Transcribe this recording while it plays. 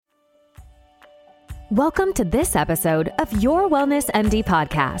Welcome to this episode of Your Wellness MD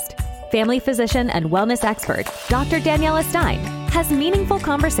podcast. Family physician and wellness expert, Dr. Daniela Stein, has meaningful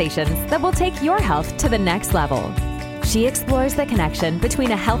conversations that will take your health to the next level. She explores the connection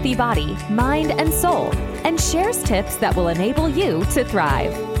between a healthy body, mind, and soul, and shares tips that will enable you to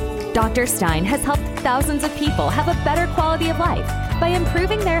thrive. Dr. Stein has helped thousands of people have a better quality of life by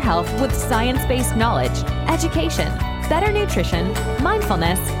improving their health with science-based knowledge, education, better nutrition,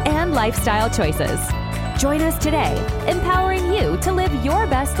 mindfulness, and lifestyle choices. Join us today, empowering you to live your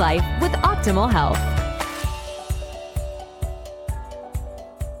best life with optimal health.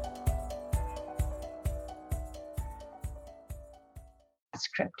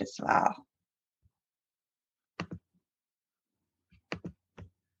 Script as well.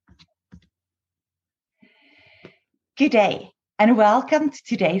 Good day, and welcome to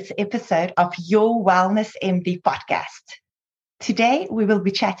today's episode of Your Wellness MD podcast. Today, we will be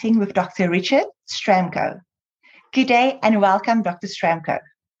chatting with Dr. Richard Stramko. Good day, and welcome, Dr. Stramko.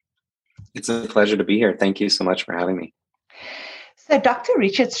 It's a pleasure to be here. Thank you so much for having me. So, Dr.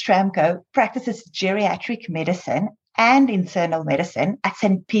 Richard Stramko practices geriatric medicine and internal medicine at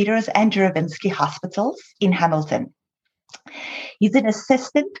St. Peter's and Juravinski Hospitals in Hamilton. He's an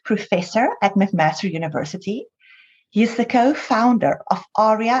assistant professor at McMaster University. He is the co-founder of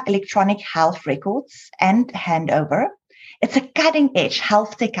ARIA Electronic Health Records and Handover. It's a cutting-edge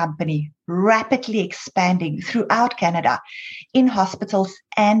health tech company rapidly expanding throughout Canada in hospitals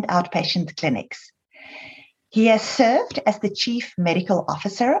and outpatient clinics. He has served as the chief medical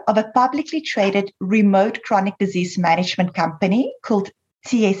officer of a publicly traded remote chronic disease management company called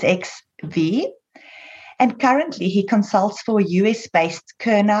TSXV, and currently he consults for US-based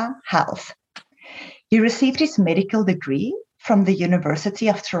Cerner Health. He received his medical degree from the University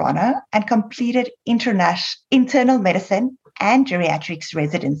of Toronto and completed internal medicine and geriatrics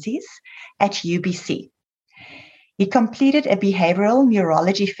residencies at UBC. He completed a behavioral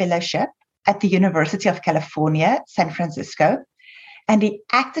neurology fellowship at the University of California, San Francisco, and he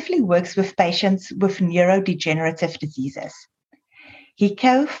actively works with patients with neurodegenerative diseases. He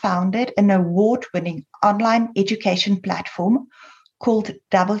co-founded an award-winning online education platform called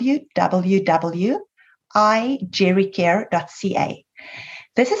www.igericare.ca.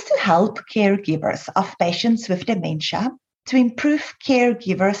 This is to help caregivers of patients with dementia to improve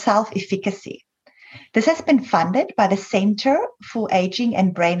caregiver self-efficacy. This has been funded by the Center for Aging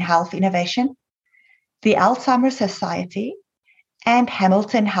and Brain Health Innovation, the Alzheimer's Society, and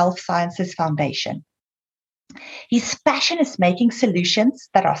Hamilton Health Sciences Foundation. His passion is making solutions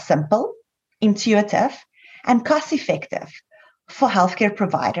that are simple, intuitive, and cost-effective for healthcare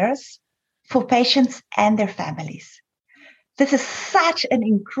providers, for patients and their families. This is such an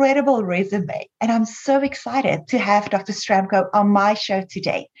incredible resume, and I'm so excited to have Dr. Stramko on my show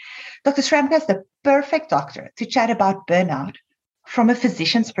today. Dr. Stramko is the perfect doctor to chat about burnout from a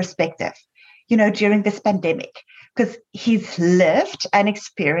physician's perspective, during this pandemic, because he's lived and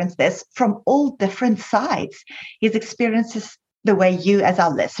experienced this from all different sides. His experiences the way you as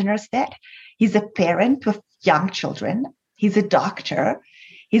our listeners did. He's a parent with young children. He's a doctor.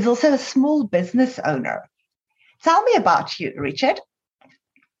 He's also a small business owner. Tell me about you, Richard.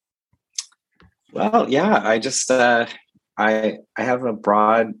 Well, yeah, I just I have a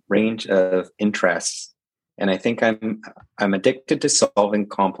broad range of interests, and I think I'm addicted to solving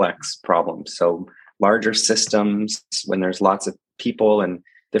complex problems. So larger systems, when there's lots of people and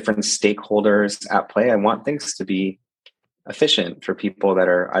different stakeholders at play, I want things to be efficient for people that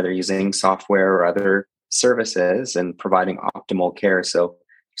are either using software or other services and providing optimal care. So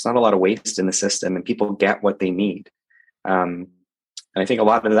there's not a lot of waste in the system and people get what they need. And I think a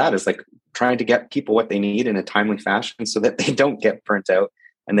lot of that is like trying to get people what they need in a timely fashion so that they don't get burnt out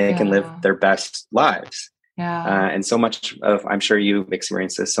and they can live their best lives. And so much of, I'm sure you've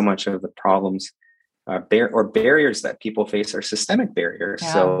experienced this, so much of the problems barriers that people face are systemic barriers.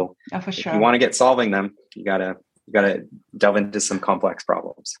 So for sure. If you want to get solving them, you gotta delve into some complex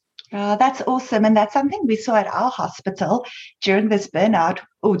problems. That's awesome. And that's something we saw at our hospital during this during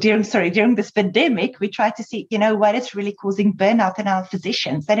this pandemic. We tried to see, what is really causing burnout in our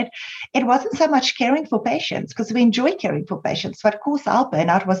physicians. And it wasn't so much caring for patients, because we enjoy caring for patients. What caused our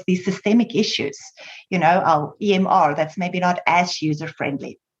burnout was these systemic issues, our EMR that's maybe not as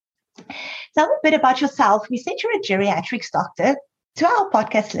user-friendly. Tell me a bit about yourself. We said you're a geriatrics doctor. To our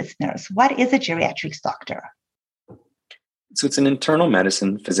podcast listeners, what is a geriatrics doctor? So it's an internal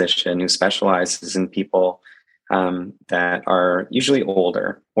medicine physician who specializes in people that are usually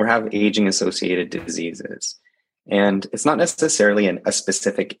older or have aging-associated diseases. And it's not necessarily a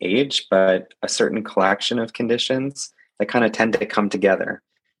specific age, but a certain collection of conditions that kind of tend to come together.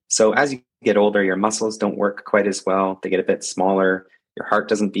 So as you get older, your muscles don't work quite as well. They get a bit smaller. Your heart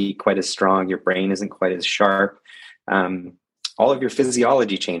doesn't beat quite as strong. Your brain isn't quite as sharp. All of your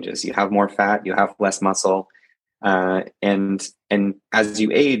physiology changes. You have more fat. You have less muscle. And as you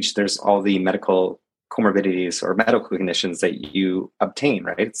age, there's all the medical comorbidities or medical conditions that you obtain,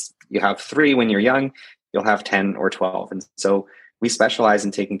 right? You have 3 when you're young, you'll have 10 or 12. And so we specialize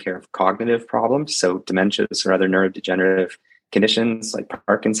in taking care of cognitive problems. So dementias or other neurodegenerative conditions like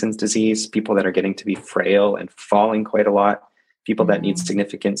Parkinson's disease, people that are getting to be frail and falling quite a lot, people that need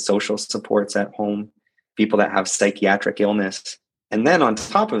significant social supports at home, people that have psychiatric illness. And then on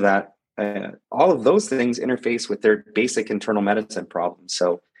top of that, all of those things interface with their basic internal medicine problems.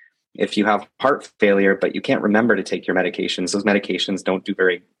 So if you have heart failure, but you can't remember to take your medications, those medications don't do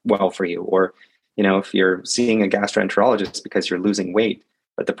very well for you. Or, if you're seeing a gastroenterologist because you're losing weight,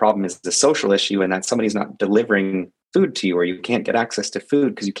 but the problem is the social issue and that somebody's not delivering food to you, or you can't get access to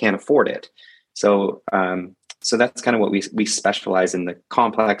food because you can't afford it. So, so that's kind of what we specialize in, the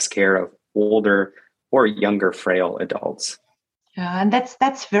complex care of older or younger frail adults. Yeah, and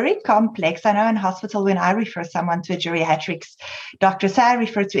that's very complex. I know in hospital, when I refer someone to a geriatrics doctor, say I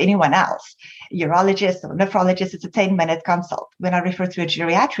refer to anyone else, urologist or nephrologist, it's a 10-minute consult. When I refer to a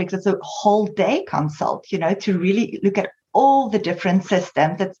geriatrics, it's a whole day consult, to really look at all the different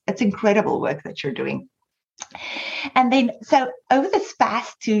systems. It's incredible work that you're doing. And then, so over this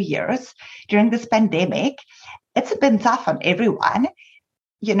past 2 years, during this pandemic, it's been tough on everyone.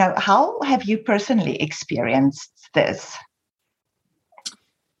 How have you personally experienced this?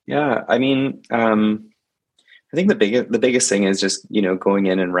 Yeah, I mean, I think the biggest thing is just, going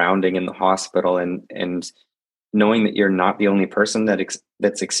in and rounding in the hospital and knowing that you're not the only person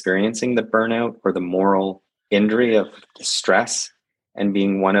that's experiencing the burnout or the moral injury of stress, and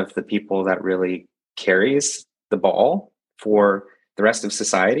being one of the people that really carries the ball for the rest of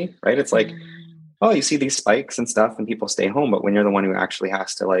society, right? It's like, oh, you see these spikes and stuff and people stay home, but when you're the one who actually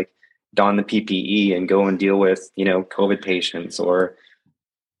has to don the PPE and go and deal with, COVID patients, or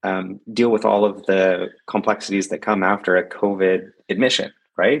deal with all of the complexities that come after a COVID admission,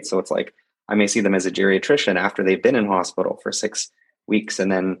 right? So it's like, I may see them as a geriatrician after they've been in hospital for 6 weeks,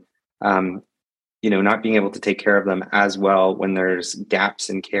 and then, not being able to take care of them as well when there's gaps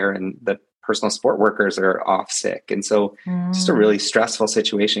in care and the personal support workers are off sick. And so it's just a really stressful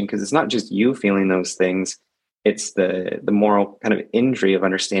situation, because it's not just you feeling those things. It's the moral kind of injury of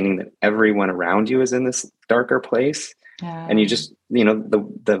understanding that everyone around you is in this darker place. And you just, the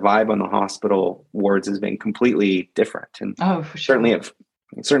vibe on the hospital wards has been completely different. And for sure.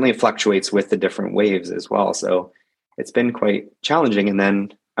 Certainly it fluctuates with the different waves as well. So it's been quite challenging. And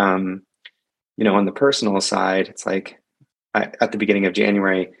then, on the personal side, it's like at the beginning of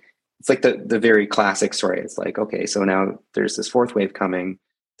January, it's like the very classic story. It's like, okay, so now there's this 4th wave coming.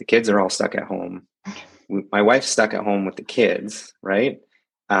 The kids are all stuck at home. My wife's stuck at home with the kids, right?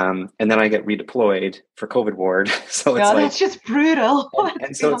 And then I get redeployed for COVID ward. So it's that's just brutal.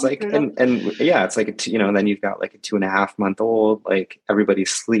 And so it's like, brutal. and yeah, it's like, then you've got like a 2.5-month-old, like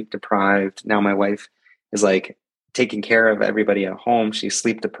everybody's sleep deprived. Now my wife is like taking care of everybody at home. She's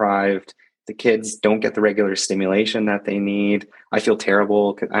sleep deprived. The kids don't get the regular stimulation that they need. I feel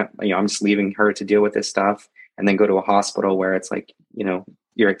terrible because I'm just leaving her to deal with this stuff, and then go to a hospital where it's like,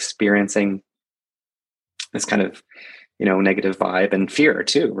 you're experiencing this kind of, negative vibe and fear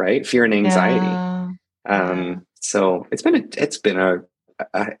too, right? Fear and anxiety. So it's been a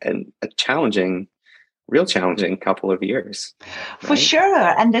challenging, real challenging couple of years. For right?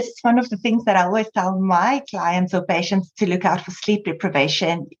 sure. And this is one of the things that I always tell my clients or patients to look out for: sleep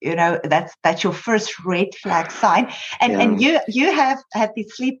deprivation. That's your first red flag sign. And you have had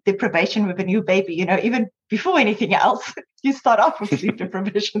this sleep deprivation with a new baby, even before anything else. You start off with sleep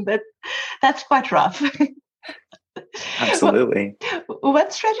deprivation. That's quite rough. Absolutely.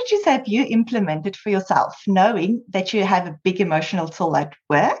 What strategies have you implemented for yourself, knowing that you have a big emotional toll at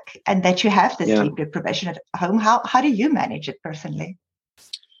work and that you have the sleep deprivation at home? How do you manage it personally?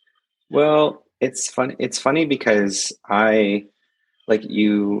 Well, it's fun. It's funny because you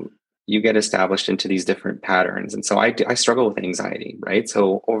get established into these different patterns, and so I struggle with anxiety, right?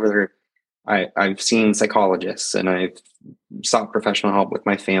 So I've seen psychologists, and I've sought professional help with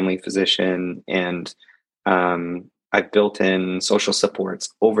my family physician, and I've built in social supports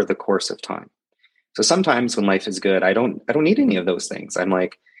over the course of time. So sometimes when life is good, I don't need any of those things. I'm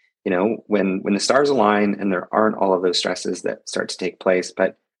like, when the stars align and there aren't all of those stresses that start to take place.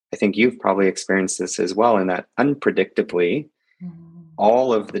 But I think you've probably experienced this as well, in that unpredictably,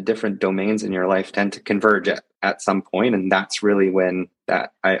 all of the different domains in your life tend to converge at some point. And that's really when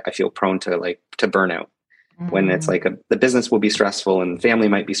that I feel prone to burnout. when it's like the business will be stressful and family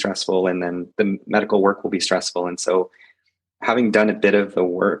might be stressful, and then the medical work will be stressful. And so having done a bit of the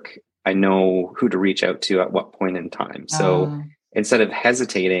work, I know who to reach out to at what point in time. So instead of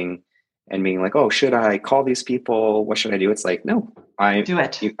hesitating and being like, oh, should I call these people? What should I do? It's like, no, do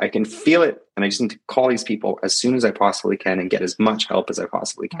it. I can feel it. And I just need to call these people as soon as I possibly can and get as much help as I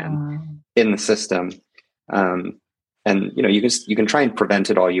possibly can in the system. And, you can try and prevent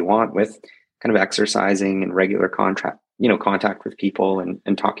it all you want with kind of exercising and regular contact with people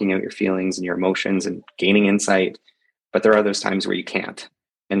and talking out your feelings and your emotions and gaining insight. But there are those times where you can't.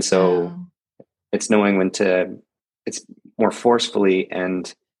 And so it's knowing when it's more forcefully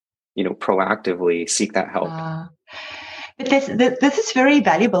and, proactively seek that help. But this is very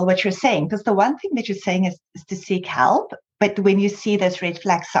valuable what you're saying, because the one thing that you're saying is to seek help. But when you see those red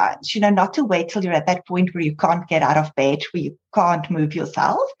flag signs, not to wait till you're at that point where you can't get out of bed, where you can't move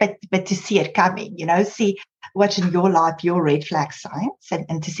yourself, but to see it coming, see what's in your life, your red flag signs,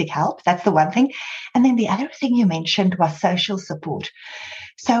 and to seek help. That's the one thing. And then the other thing you mentioned was social support.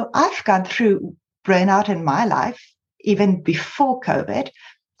 So I've gone through burnout in my life, even before COVID.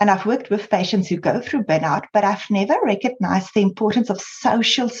 And I've worked with patients who go through burnout, but I've never recognized the importance of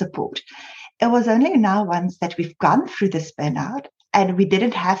social support. It was only now once that we've gone through this burnout and we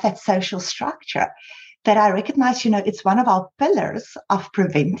didn't have that social structure that I recognize, it's one of our pillars of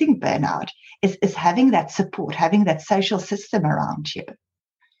preventing burnout is having that support, having that social system around you.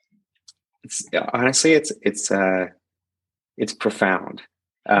 Honestly, it's profound.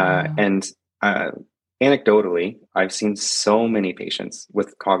 And anecdotally, I've seen so many patients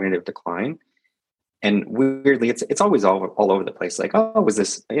with cognitive decline, and weirdly, it's always all over the place. Like, oh, was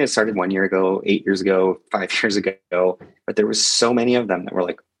this? It started 1 year ago, 8 years ago, 5 years ago, but there was so many of them that were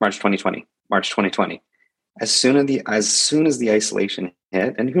like March 2020, March 2020. As soon as the isolation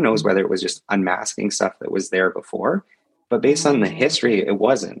hit, and who knows whether it was just unmasking stuff that was there before, but based on the history, it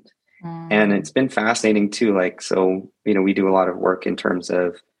wasn't. And it's been fascinating too. Like, so we do a lot of work in terms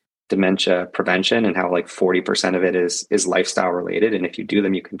of dementia prevention and how like 40% of it is lifestyle related. And if you do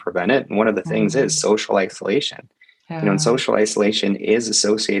them, you can prevent it. And one of the things is social isolation. And social isolation is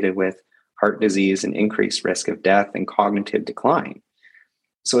associated with heart disease and increased risk of death and cognitive decline.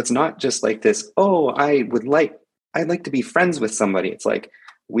 So it's not just like this, oh, I'd like to be friends with somebody. It's like,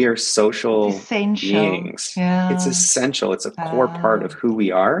 we are social beings. It's essential. It's a core part of who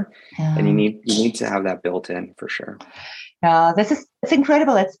we are. And you need to have that built in for sure. It's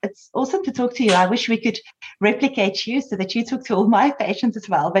incredible. It's awesome to talk to you. I wish we could replicate you so that you talk to all my patients as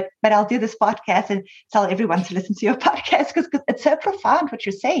well. But I'll do this podcast and tell everyone to listen to your podcast because it's so profound what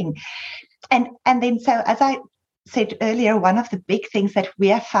you're saying. And then so as I said earlier, one of the big things that we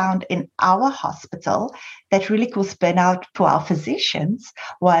have found in our hospital that really caused burnout for our physicians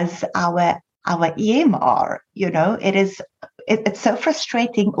was our EMR. It's so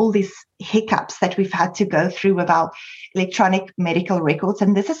frustrating, all these hiccups that we've had to go through with our electronic medical records.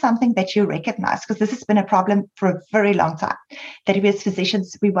 And this is something that you recognize because this has been a problem for a very long time, that we as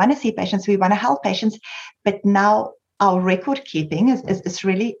physicians, we want to see patients, we want to help patients, but now our record keeping is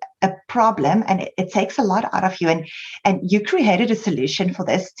really a problem, and it takes a lot out of you. And you created a solution for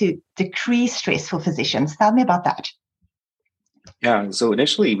this to decrease stress for physicians. Tell me about that. Yeah. So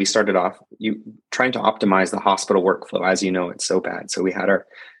initially we started off trying to optimize the hospital workflow. As you know, it's so bad. So we had our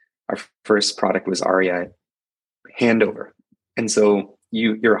first product was ARIA handover. And so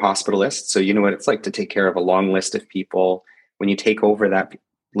you're a hospitalist. So you know what it's like to take care of a long list of people. When you take over that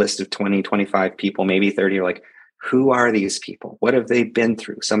list of 20, 25 people, maybe 30, you're like, who are these people? What have they been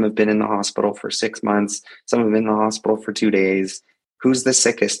through? Some have been in the hospital for 6 months. Some have been in the hospital for 2 days. Who's the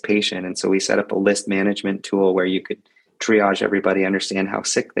sickest patient? And so we set up a list management tool where you could triage everybody, understand how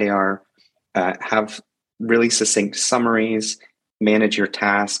sick they are, have really succinct summaries, manage your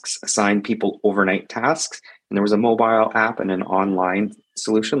tasks, assign people overnight tasks. And there was a mobile app and an online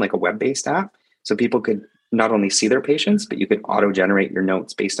solution, like a web-based app. So people could not only see their patients, but you could auto-generate your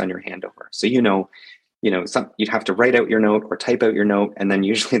notes based on your handover. So you'd have to write out your note or type out your note, and then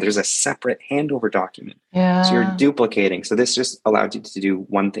usually there's a separate handover document. Yeah. So you're duplicating. So this just allowed you to do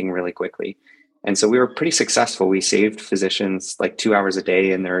one thing really quickly. And so we were pretty successful. We saved physicians like 2 hours a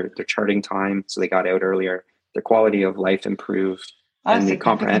day in their charting time, so they got out earlier. Their quality of life improved, and the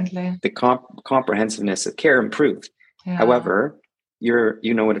comprehensiveness of care improved. Yeah. However,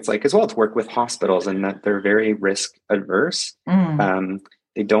 you know what it's like as well to work with hospitals, and that they're very risk adverse.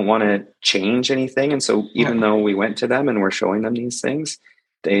 They don't want to change anything. And so even though we went to them and we're showing them these things,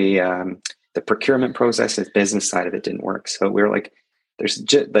 the procurement process and business side of it didn't work. So we were like,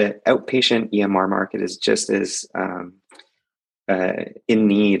 the outpatient EMR market is just as in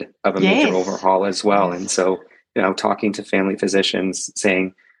need of a major Yes. overhaul as well. Yes. And so, talking to family physicians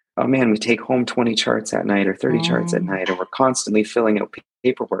saying, oh man, we take home 20 charts at night or 30 charts at night, and we're constantly filling out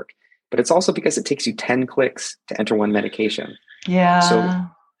paperwork. But it's also because it takes you 10 clicks to enter one medication. Yeah.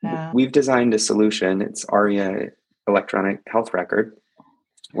 So we've designed a solution. It's ARIA electronic health record,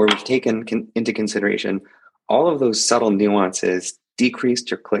 where we've taken into consideration all of those subtle nuances,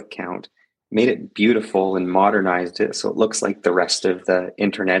 decreased your click count, made it beautiful and modernized it so it looks like the rest of the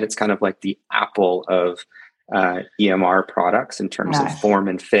internet. It's kind of like the Apple of EMR products in terms of form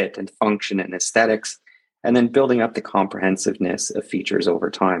and fit and function and aesthetics, and then building up the comprehensiveness of features over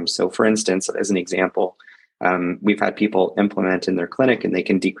time. So for instance, as an example, we've had people implement in their clinic and they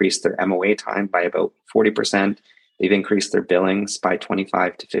can decrease their MOA time by about 40%. They've increased their billings by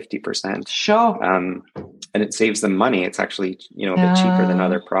 25 to 50%. Sure. And it saves them money. It's actually, a bit cheaper than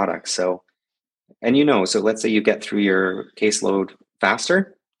other products. So, so let's say you get through your caseload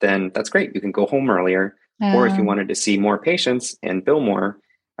faster, then that's great. You can go home earlier. Or if you wanted to see more patients and bill more,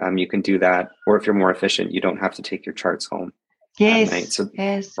 you can do that. Or if you're more efficient, you don't have to take your charts home at night. So,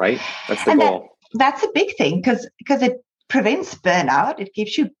 yes. Right? That's the goal. That's a big thing because it prevents burnout. It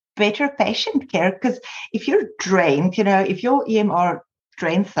gives you better patient care, because if you're drained, if your EMR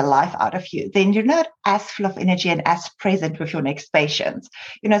drains the life out of you, then you're not as full of energy and as present with your next patient.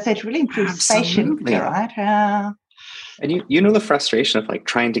 So it really improves patient care, right? And you know the frustration of like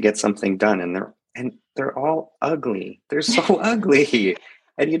trying to get something done, and they're all ugly. They're so ugly,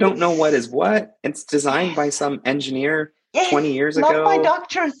 and you don't know what is what. It's designed by some engineer 20 years ago. Not by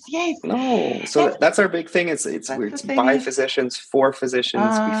doctors, yes. No. So that's our big thing. It's by physicians, for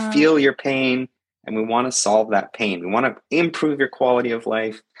physicians. We feel your pain and we want to solve that pain. We want to improve your quality of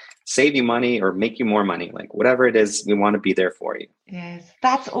life, save you money or make you more money. Like whatever it is, we want to be there for you. Yes,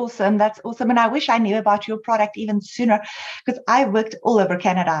 that's awesome. That's awesome. And I wish I knew about your product even sooner, because I worked all over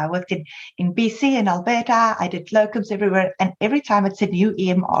Canada. I worked in BC and Alberta. I did locums everywhere. And every time it's a new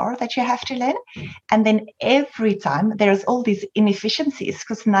EMR that you have to learn. And then every time there's all these inefficiencies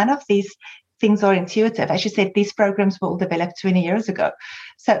because none of these things are intuitive. As you said, these programs were all developed 20 years ago.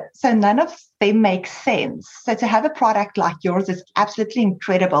 So none of them make sense. So to have a product like yours is absolutely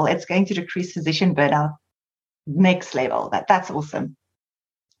incredible. It's going to decrease physician burnout next level. That's awesome.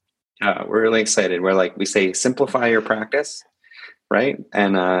 We're really excited. We're we say, simplify your practice, right?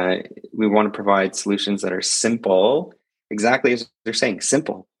 And we want to provide solutions that are simple, exactly as they're saying,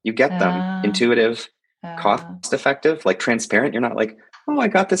 simple. You get them, intuitive, cost effective, transparent. You're not like, oh, I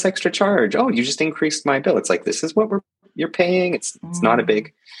got this extra charge. Oh, you just increased my bill. It's like, this is what you're paying. It's not a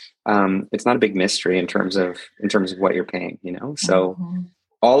big, it's not a big mystery in terms of what you're paying, So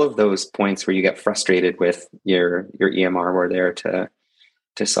all of those points where you get frustrated with your EMR, we're there to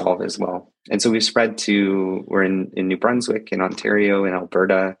solve as well. And so we've we're in New Brunswick, in Ontario, in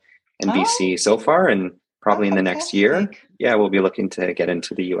Alberta, and BC so far, and probably in the next year, we'll be looking to get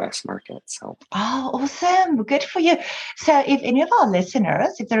into the US market. So, awesome. Good for you. So if any of our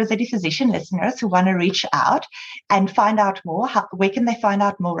listeners, if there is any physician listeners who want to reach out and find out more, where can they find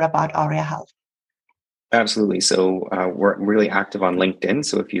out more about ARIA Health? Absolutely. So we're really active on LinkedIn.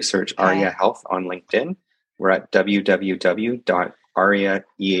 So if you search ARIA Health on LinkedIn, we're at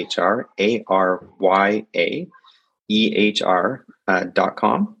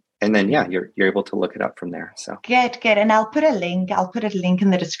www.ariaehr.com. And then, you're able to look it up from there. So good. And I'll put a link in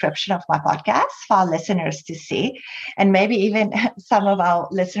the description of my podcast for our listeners to see. And maybe even some of our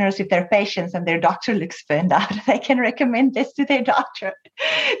listeners, if they're patients and their doctor looks burned out, they can recommend this to their doctor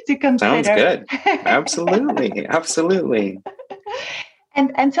to consider. Sounds good. Absolutely. Absolutely.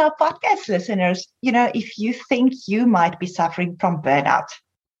 And to our podcast listeners, if you think you might be suffering from burnout,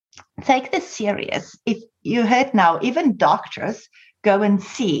 take this serious. If you heard now, even doctors go and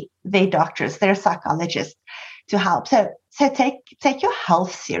see their doctors, their psychologists to help. So take your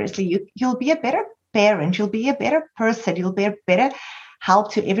health seriously. You'll be a better parent. You'll be a better person. You'll be a better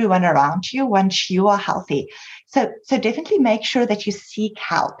help to everyone around you once you are healthy. So definitely make sure that you seek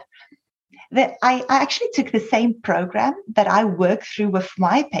help. That I actually took the same program that I work through with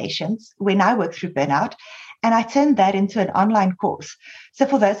my patients when I work through burnout, and I turned that into an online course. So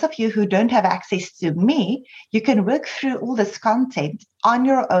for those of you who don't have access to me, you can work through all this content on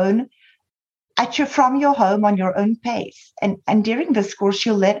your own, from your home on your own pace. And during this course,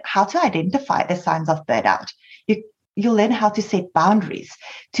 you'll learn how to identify the signs of burnout. You'll learn how to set boundaries,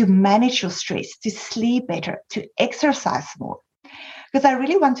 to manage your stress, to sleep better, to exercise more. Because I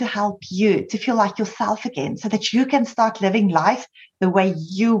really want to help you to feel like yourself again so that you can start living life the way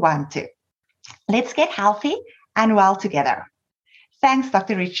you want to. Let's get healthy and well together. Thanks,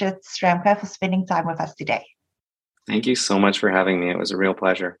 Dr. Richard Stramko, for spending time with us today. Thank you so much for having me. It was a real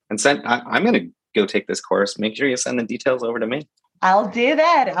pleasure. And I'm going to go take this course. Make sure you send the details over to me. I'll do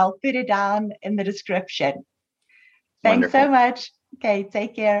that. I'll put it down in the description. Thanks so much. Okay,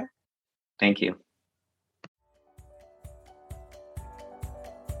 take care. Thank you.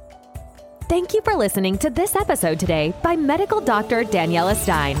 Thank you for listening to this episode today by medical doctor Daniela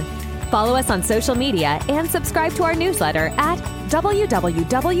Stein. Follow us on social media and subscribe to our newsletter at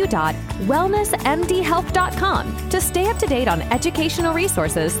www.wellnessmdhealth.com to stay up to date on educational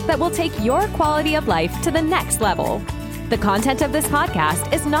resources that will take your quality of life to the next level. The content of this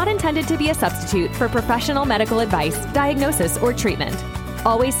podcast is not intended to be a substitute for professional medical advice, diagnosis, or treatment.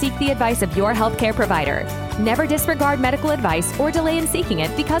 Always seek the advice of your healthcare provider. Never disregard medical advice or delay in seeking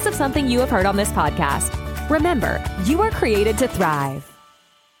it because of something you have heard on this podcast. Remember, you are created to thrive.